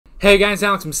Hey guys,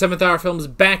 Alex from 7th Hour Films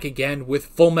back again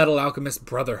with Fullmetal Alchemist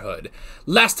Brotherhood.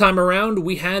 Last time around,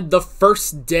 we had The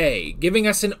First Day, giving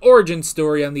us an origin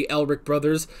story on the Elric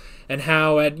brothers, and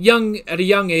how at a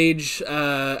young age,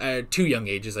 two young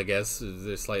ages I guess,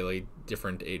 they're slightly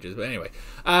different ages, but anyway,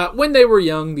 when they were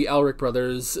young, the Elric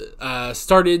brothers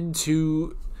started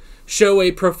to show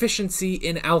a proficiency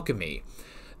in alchemy.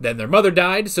 Then their mother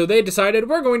died, so they decided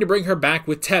we're going to bring her back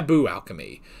with taboo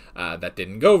alchemy. That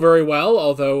didn't go very well,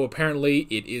 although apparently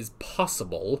it is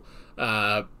possible.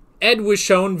 Ed was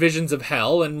shown visions of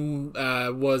hell and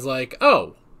was like,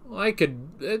 oh, I could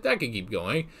keep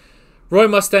going. Roy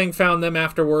Mustang found them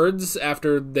afterwards,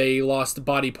 after they lost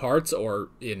body parts, or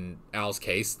in Al's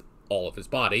case, all of his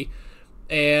body.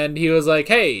 And he was like,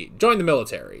 hey, join the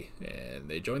military. And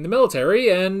they joined the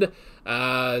military, and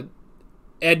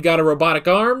Ed got a robotic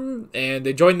arm, and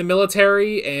they joined the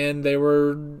military, and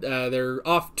they're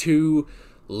off to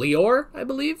Lior, I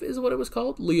believe is what it was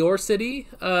called, Lior City,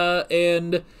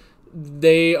 and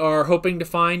they are hoping to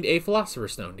find a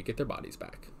Philosopher's Stone to get their bodies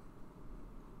back.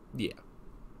 Yeah.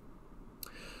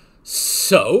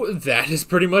 So, that is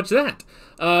pretty much that.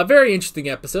 Very interesting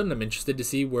episode, and I'm interested to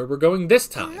see where we're going this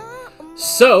time.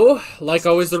 So, like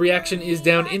always, the reaction is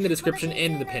down in the description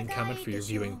and in the pinned comment for your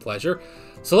viewing pleasure.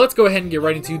 So let's go ahead and get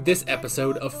right into this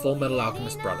episode of Fullmetal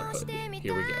Alchemist Brotherhood.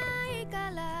 Here we go.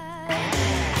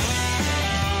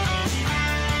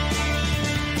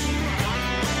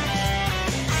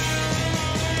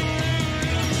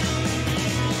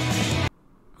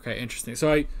 Okay, interesting.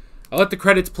 So I let the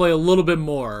credits play a little bit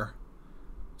more.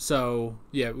 So,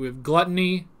 yeah, we have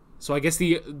Gluttony. So I guess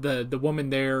the woman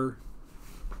there...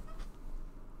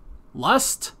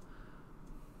 Lust,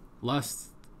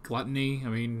 Gluttony, I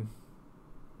mean...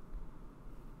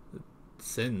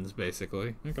 Sins,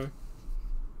 basically. Okay.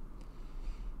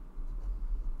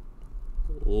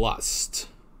 Lust.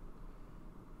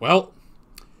 Well,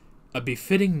 a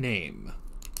befitting name.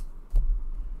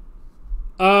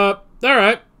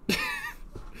 Alright.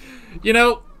 You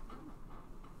know,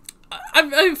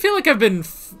 I feel like I've been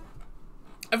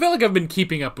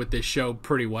keeping up with this show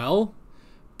pretty well,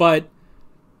 but,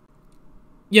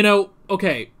 you know,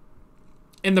 okay,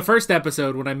 in the first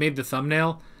episode, when I made the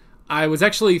thumbnail, I was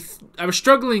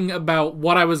struggling about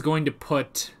what I was going to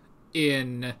put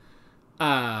in,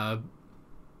 like,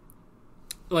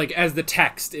 as the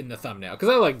text in the thumbnail, because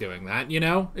I like doing that, you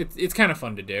know? It's kind of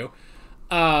fun to do.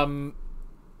 And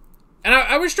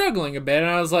I was struggling a bit, and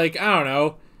I was like, I don't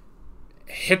know,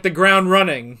 hit the ground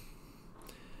running.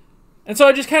 And so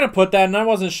I just kind of put that, and I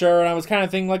wasn't sure, and I was kind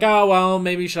of thinking, like, oh, well,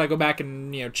 maybe should I go back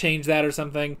and, you know, change that or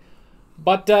something.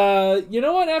 But, you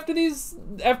know what, after these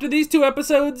two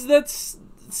episodes, that's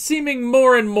seeming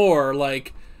more and more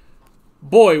like,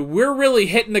 boy, we're really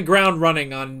hitting the ground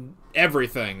running on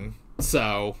everything,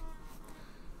 so,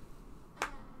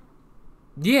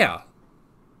 yeah.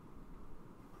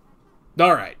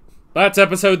 Alright, that's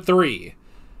episode 3.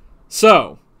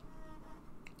 So,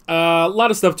 a lot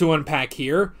of stuff to unpack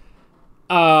here.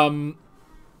 So,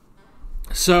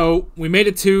 we made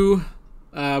it to...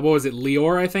 what was it?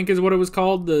 Lior, I think is what it was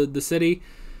called, the city.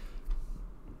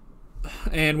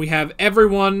 And we have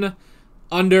everyone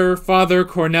under Father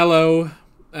Cornello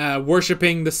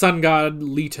worshipping the sun god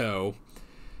Leto.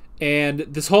 And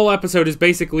this whole episode is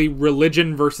basically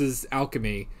religion versus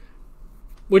alchemy.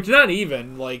 Which not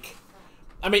even, like...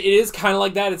 I mean, it is kind of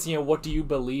like that. It's, you know, what do you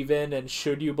believe in and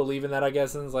should you believe in that, I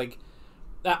guess. And it's like...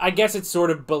 I guess it's sort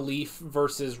of belief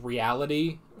versus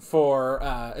reality for,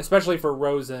 especially for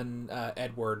Rose and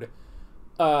Edward.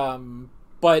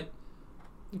 But,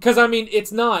 because, I mean,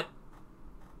 it's not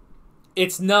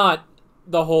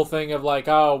the whole thing of like,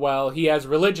 oh, well, he has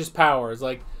religious powers.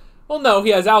 Like, well, no, he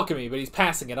has alchemy, but he's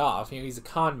passing it off. You know, he's a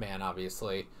con man,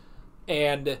 obviously.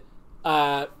 And,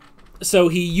 so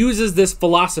he uses this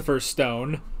Philosopher's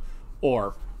Stone,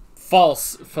 or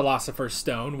false Philosopher's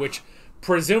Stone, which...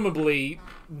 presumably,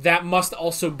 that must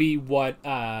also be what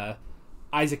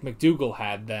Isaac McDougall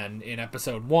had then in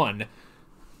episode 1.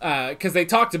 Because they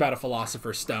talked about a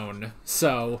Philosopher's Stone.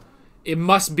 So, it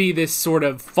must be this sort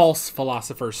of false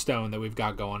Philosopher's Stone that we've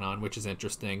got going on, which is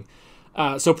interesting.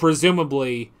 So,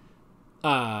 presumably,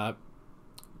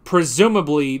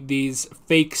 these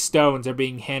fake stones are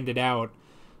being handed out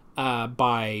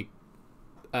by...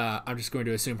 I'm just going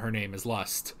to assume her name is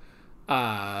Lust.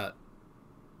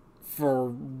 For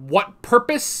what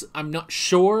purpose? I'm not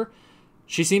sure.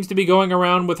 She seems to be going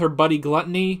around with her buddy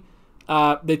Gluttony.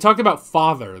 They talked about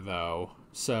Father, though.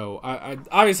 So,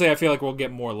 obviously, I feel like we'll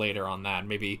get more later on that.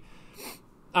 Maybe,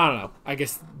 I don't know. I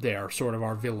guess they are sort of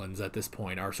our villains at this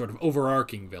point. Our sort of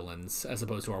overarching villains, as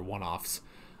opposed to our one-offs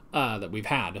that we've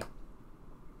had.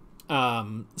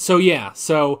 So yeah,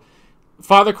 so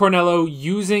Father Cornello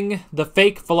using the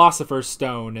fake Philosopher's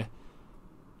Stone,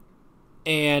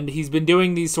 and he's been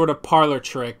doing these sort of parlor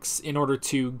tricks in order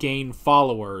to gain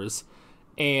followers,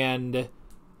 and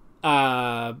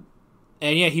yeah,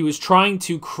 he was trying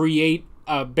to create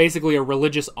basically a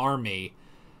religious army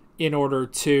in order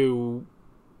to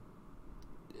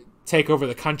take over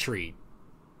the country,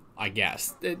 I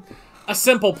guess. A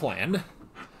simple plan.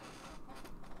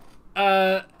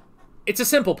 It's a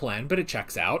simple plan, but it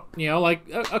checks out. You know, like,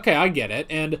 okay, I get it.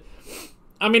 And,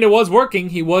 I mean, it was working.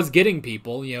 He was getting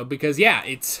people, you know, because, yeah,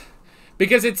 I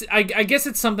guess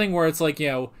it's something where it's like, you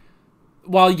know,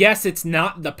 while, yes, it's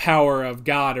not the power of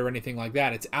God or anything like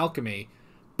that, it's alchemy.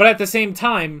 But at the same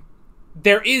time,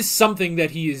 there is something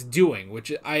that he is doing,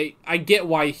 which I get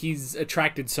why he's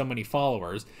attracted so many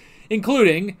followers,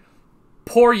 including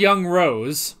poor young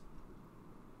Rose.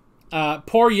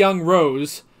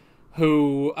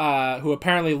 Who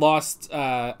apparently lost,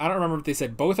 I don't remember if they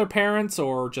said both her parents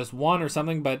or just one or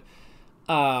something, but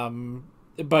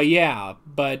yeah,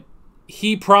 but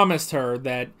he promised her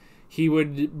that he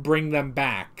would bring them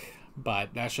back,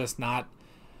 but that's not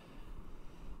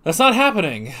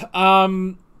happening.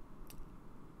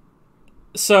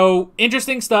 So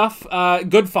interesting stuff.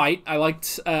 Good fight.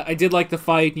 I did like the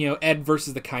fight, you know, Ed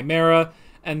versus the Chimera,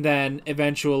 and then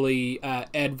eventually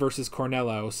Ed versus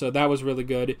Cornello. So that was really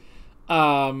good.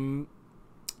 And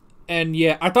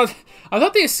yeah, I thought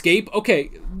the escape.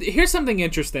 Okay, here's something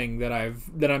interesting that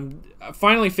I'm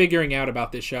finally figuring out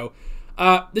about this show.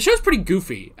 The show's pretty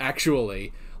goofy,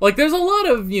 actually. Like, there's a lot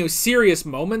of, you know, serious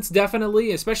moments,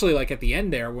 definitely, especially like at the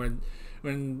end there when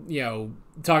you know,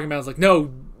 talking about, it's like,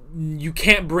 no, you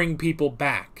can't bring people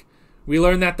back. We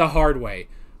learned that the hard way.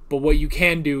 But what you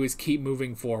can do is keep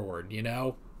moving forward, you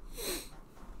know?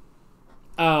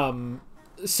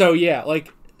 So yeah,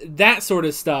 like, that sort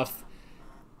of stuff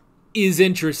is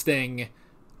interesting,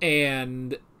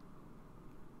 and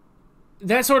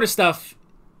it's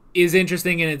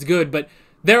good, but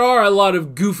there are a lot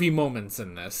of goofy moments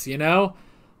in this, you know?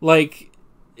 Like,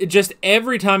 just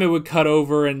every time it would cut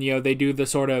over and, you know, they do the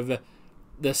sort of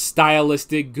the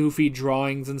stylistic goofy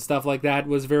drawings and stuff like that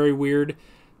was very weird.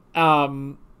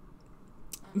 Man,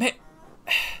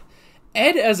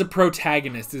 Ed as a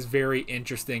protagonist is very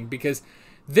interesting because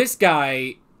this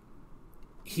guy,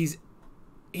 he's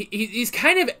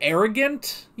kind of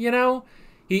arrogant, you know?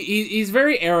 He's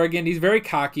very arrogant, he's very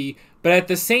cocky, but at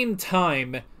the same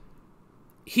time,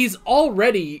 he's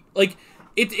already, like,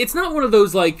 it's not one of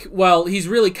those, like, well, he's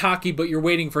really cocky, but you're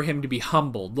waiting for him to be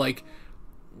humbled. Like,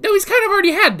 no, he's kind of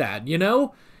already had that, you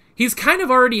know? He's kind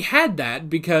of already had that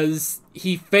because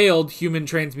he failed human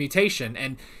transmutation,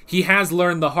 and he has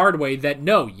learned the hard way that,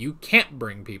 no, you can't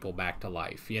bring people back to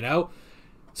life, you know?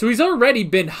 So he's already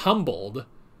been humbled.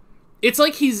 It's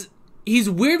like he's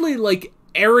weirdly, like,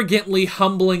 arrogantly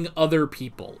humbling other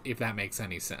people, if that makes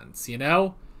any sense, you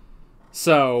know?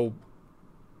 So,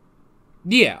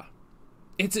 yeah.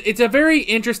 It's a very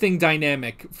interesting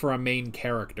dynamic for a main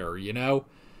character, you know?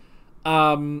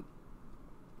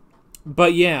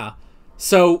 But yeah,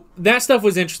 so that stuff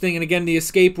was interesting, and again, the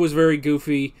escape was very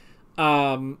goofy.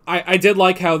 I did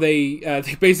like how they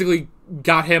basically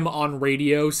got him on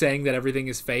radio saying that everything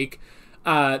is fake.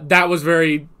 That was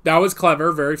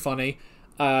clever, very funny.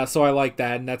 So I like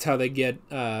that, and that's how they get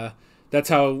the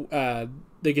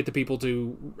people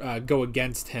to go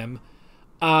against him.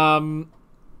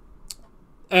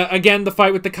 Again, the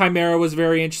fight with the Chimera was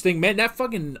very interesting. Man, that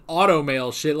fucking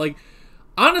automail shit, like,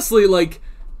 honestly, like,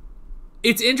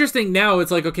 it's interesting now.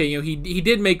 It's like, okay, you know, he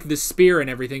did make the spear and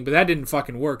everything, but that didn't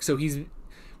fucking work. So he's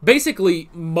basically,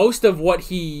 most of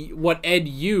what Ed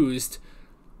used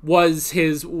was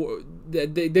his,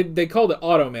 they called it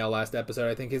automail last episode,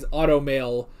 I think, his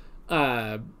automail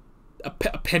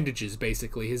appendages,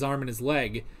 basically, his arm and his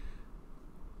leg.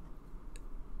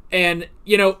 And,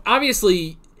 you know,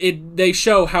 obviously, they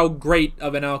show how great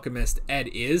of an alchemist Ed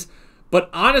is, but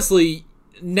honestly,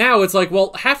 now it's like,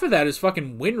 well, half of that is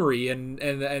fucking Winry and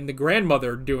the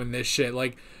grandmother doing this shit.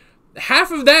 Like,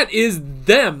 half of that is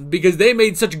them, because they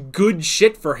made such good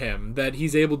shit for him that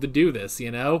he's able to do this,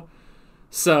 you know?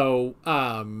 So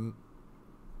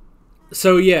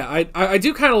yeah, I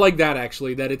do kind of like that,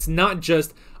 actually, that it's not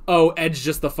just, oh, Ed's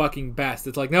just the fucking best.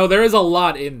 It's like, no, there is a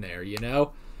lot in there, you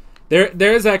know?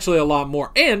 There is actually a lot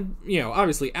more. And, you know,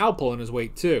 obviously Al pulling his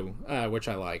weight too, which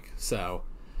I like. So,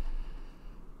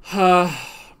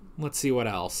 let's see what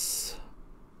else.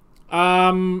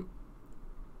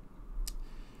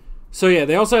 So yeah,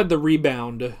 they also had the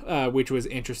rebound, which was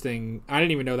interesting. I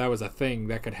didn't even know that was a thing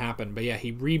that could happen. But yeah,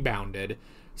 he rebounded.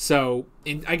 So,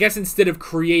 I guess instead of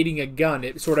creating a gun,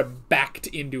 it sort of backed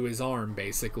into his arm,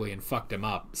 basically, and fucked him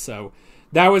up. So,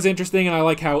 that was interesting, and I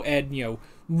like how Ed,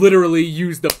 literally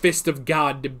used the fist of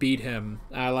God to beat him.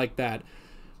 I like that.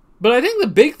 But I think the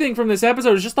big thing from this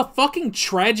episode is just the fucking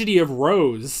tragedy of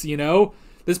Rose,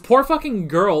 This poor fucking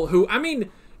girl who,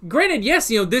 granted, yes,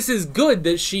 this is good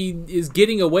that she is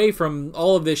getting away from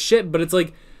all of this shit, but it's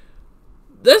like,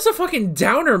 that's a fucking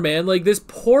downer, man. Like, this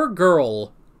poor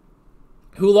girl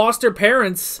who lost her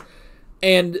parents,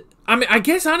 and, I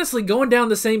guess, honestly, going down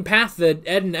the same path that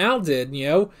Ed and Al did,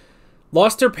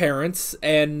 lost her parents,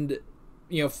 and,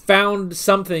 found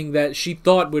something that she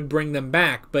thought would bring them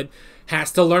back, but has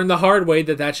to learn the hard way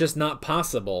that that's just not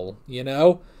possible,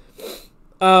 But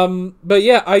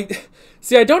yeah, I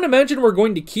don't imagine we're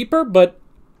going to keep her, but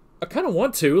I kind of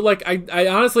want to. Like, I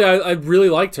honestly, I really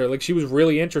liked her. Like, she was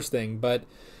really interesting, but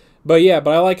I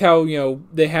like how,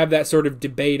 they have that sort of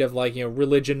debate of, like,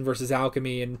 religion versus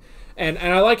alchemy, and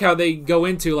I like how they go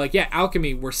into, like, yeah,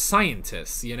 alchemy, we're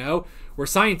scientists, We're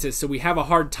scientists, so we have a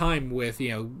hard time with,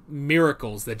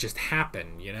 miracles that just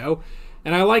happen,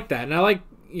 And I like that, and I like,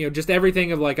 just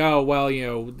everything of, like, oh, well,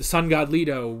 the sun god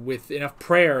Leto, with enough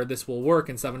prayer, this will work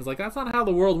and stuff. And it's like, that's not how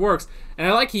the world works. And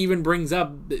I like he even brings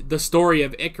up the story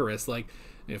of Icarus, like,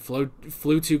 it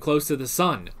flew too close to the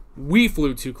sun. We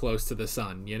flew too close to the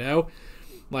sun,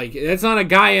 Like, that's not a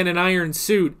guy in an iron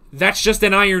suit. That's just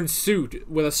an iron suit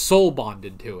with a soul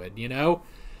bonded to it,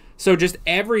 So just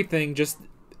everything, just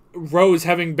Rose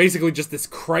having basically just this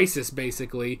crisis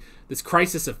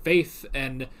of faith,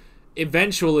 and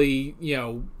eventually,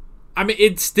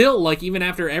 it's still, like, even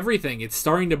after everything, it's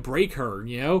starting to break her,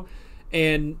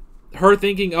 and her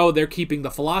thinking, oh, they're keeping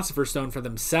the Philosopher's Stone for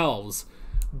themselves,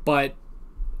 but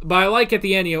I like at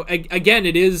the end, again,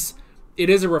 it is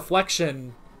a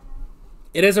reflection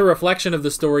of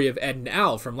the story of Ed and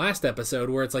Al from last episode,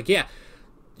 where it's like, yeah,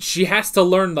 she has to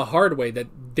learn the hard way that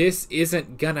this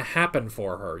isn't gonna happen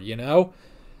for her,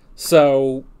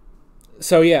 So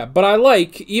yeah, but I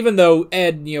like, even though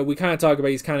Ed, we kind of talk about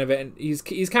he's kind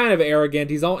of arrogant.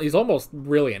 He's almost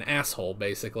really an asshole,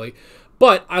 basically.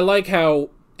 But I like how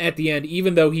at the end,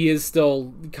 even though he is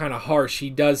still kind of harsh, he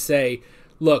does say,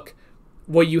 "Look,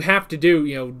 what you have to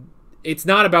do, it's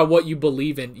not about what you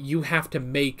believe in. You have to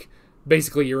make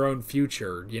basically your own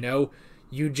future.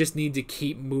 You just need to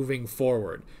keep moving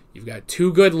forward. You've got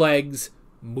 2 good legs.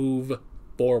 Move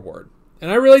forward."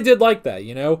 And I really did like that.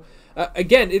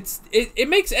 Again, it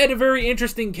makes Ed a very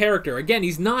interesting character. Again,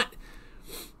 he's not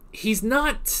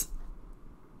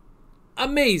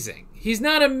amazing. He's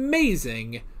not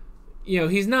amazing.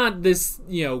 He's not this,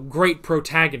 great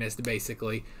protagonist,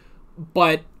 basically.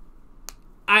 But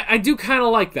I do kind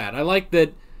of like that. I like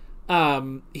that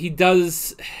he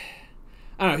does...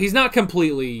 I don't know, he's not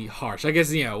completely harsh. I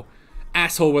guess,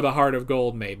 asshole with a heart of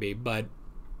gold, maybe. But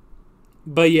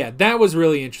yeah, that was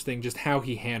really interesting, just how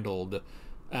he handled...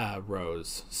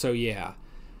 Rose. So yeah.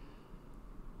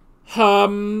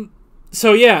 And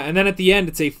then at the end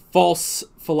it's a false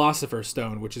Philosopher's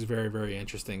Stone, which is very, very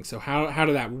interesting. So how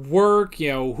did that work?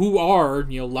 Who are,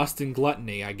 Lust and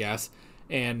Gluttony, I guess,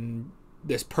 and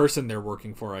this person they're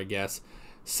working for, I guess.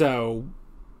 So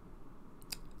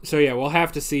yeah, we'll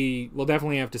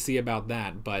definitely have to see about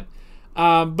that. But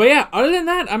yeah, other than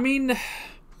that,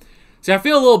 see, I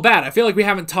feel a little bad. I feel like we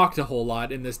haven't talked a whole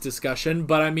lot in this discussion,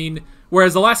 but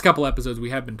whereas the last couple episodes we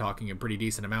have been talking a pretty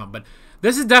decent amount, but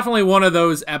this is definitely one of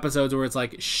those episodes where it's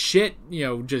like, shit,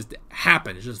 just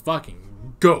happens. Just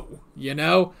fucking go,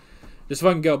 Just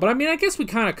fucking go. But I guess we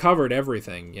kind of covered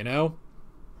everything,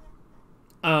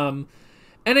 And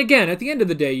again, at the end of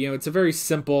the day, it's a very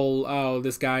simple, oh,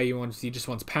 this guy, he just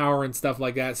wants power and stuff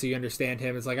like that, so you understand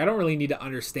him. It's like, I don't really need to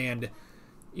understand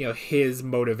his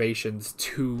motivations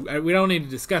we don't need to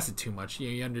discuss it too much.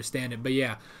 You understand it, but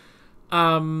yeah.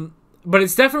 But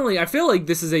it's definitely, I feel like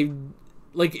this is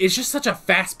it's just such a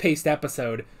fast-paced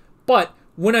episode, but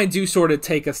when I do sort of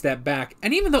take a step back,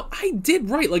 and even though I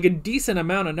did write, a decent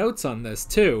amount of notes on this,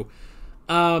 too,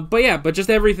 but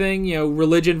just everything,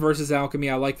 religion versus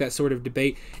alchemy, I like that sort of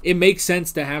debate. It makes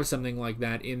sense to have something like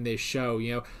that in this show,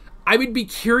 I would be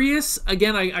curious,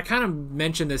 again, I kind of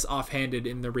mentioned this offhanded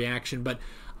in the reaction, but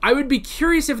I would be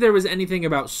curious if there was anything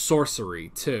about sorcery,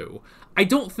 too. I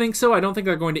don't think so. I don't think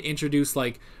they're going to introduce,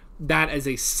 that as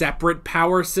a separate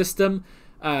power system,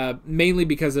 mainly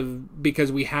because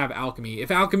we have alchemy.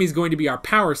 If alchemy is going to be our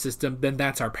power system, then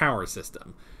that's our power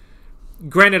system.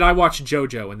 Granted, I watch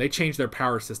JoJo, and they change their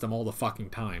power system all the fucking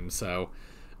time, so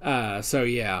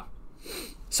yeah.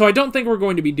 So I don't think we're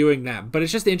going to be doing that, but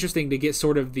it's just interesting to get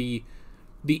sort of the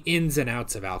ins and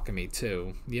outs of alchemy,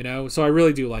 too, So I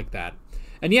really do like that.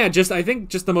 And yeah, I think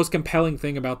just the most compelling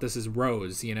thing about this is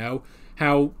Rose, you know?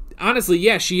 How, honestly,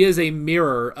 yeah, she is a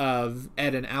mirror of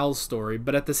Ed and Al's story,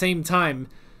 but at the same time,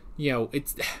 you know,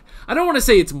 I don't want to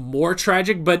say it's more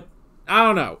tragic, but I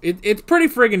don't know. It's pretty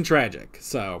friggin' tragic,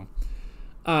 so.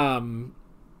 But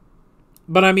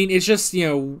I mean, it's just, you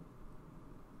know,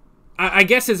 I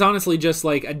guess it's honestly just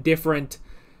like a different,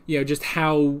 you know, just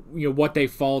how, you know, what they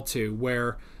fall to,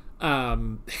 where, it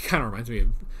kind of reminds me of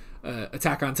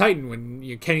Attack on Titan, when,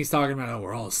 you know, Kenny's talking about, oh,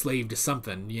 we're all a slave to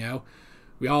something, you know,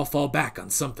 we all fall back on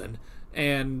something.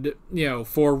 And, you know,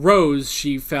 for Rose,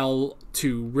 she fell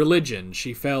to religion,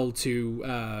 she fell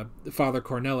to Father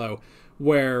Cornello,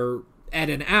 where Ed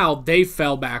and Al, they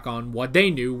fell back on what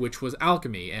they knew, which was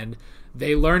alchemy, and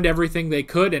they learned everything they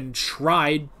could and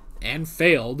tried and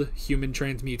failed human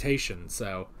transmutation.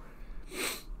 So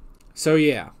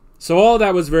yeah. So all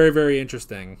that was very, very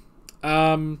interesting.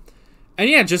 And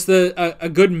yeah, just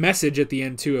a good message at the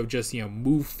end, too, of just, you know,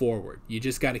 move forward. You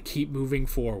just got to keep moving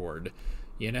forward,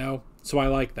 you know? So I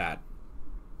like that.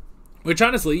 Which,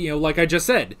 honestly, you know, like I just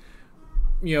said,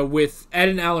 you know, with Ed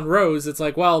and Al and Rose, it's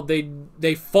like, well,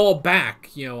 they fall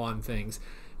back, you know, on things.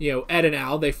 You know, Ed and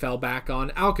Al, they fell back on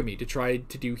alchemy to try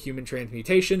to do human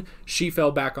transmutation. She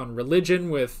fell back on religion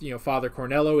with, you know, Father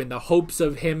Cornello in the hopes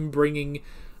of him bringing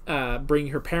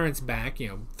her parents back, you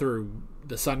know, through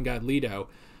the sun god Leto.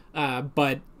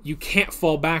 But you can't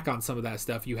fall back on some of that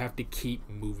stuff. You have to keep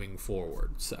moving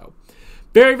forward. So,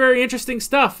 very, very interesting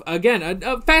stuff. Again,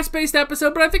 a fast-paced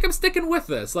episode, but I think I'm sticking with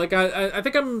this. Like, I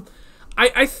think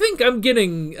I'm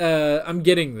getting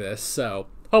this. So.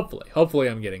 Hopefully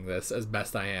I'm getting this as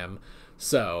best I am.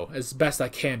 So, as best I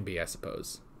can be, I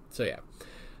suppose. So, yeah.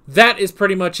 That is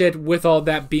pretty much it. With all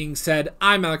that being said,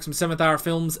 I'm Alex from 7th Hour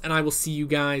Films, and I will see you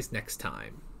guys next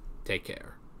time. Take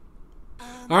care.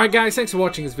 Alright guys, thanks for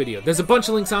watching this video. There's a bunch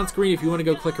of links on screen if you want to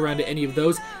go click around to any of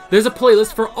those. There's a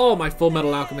playlist for all my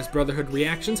Fullmetal Alchemist Brotherhood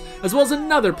reactions, as well as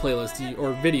another playlist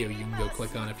or video you can go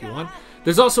click on if you want.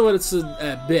 There's also a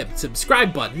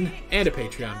subscribe button and a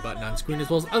Patreon button on screen, as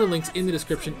well as other links in the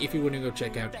description if you want to go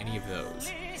check out any of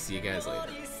those. See you guys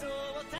later.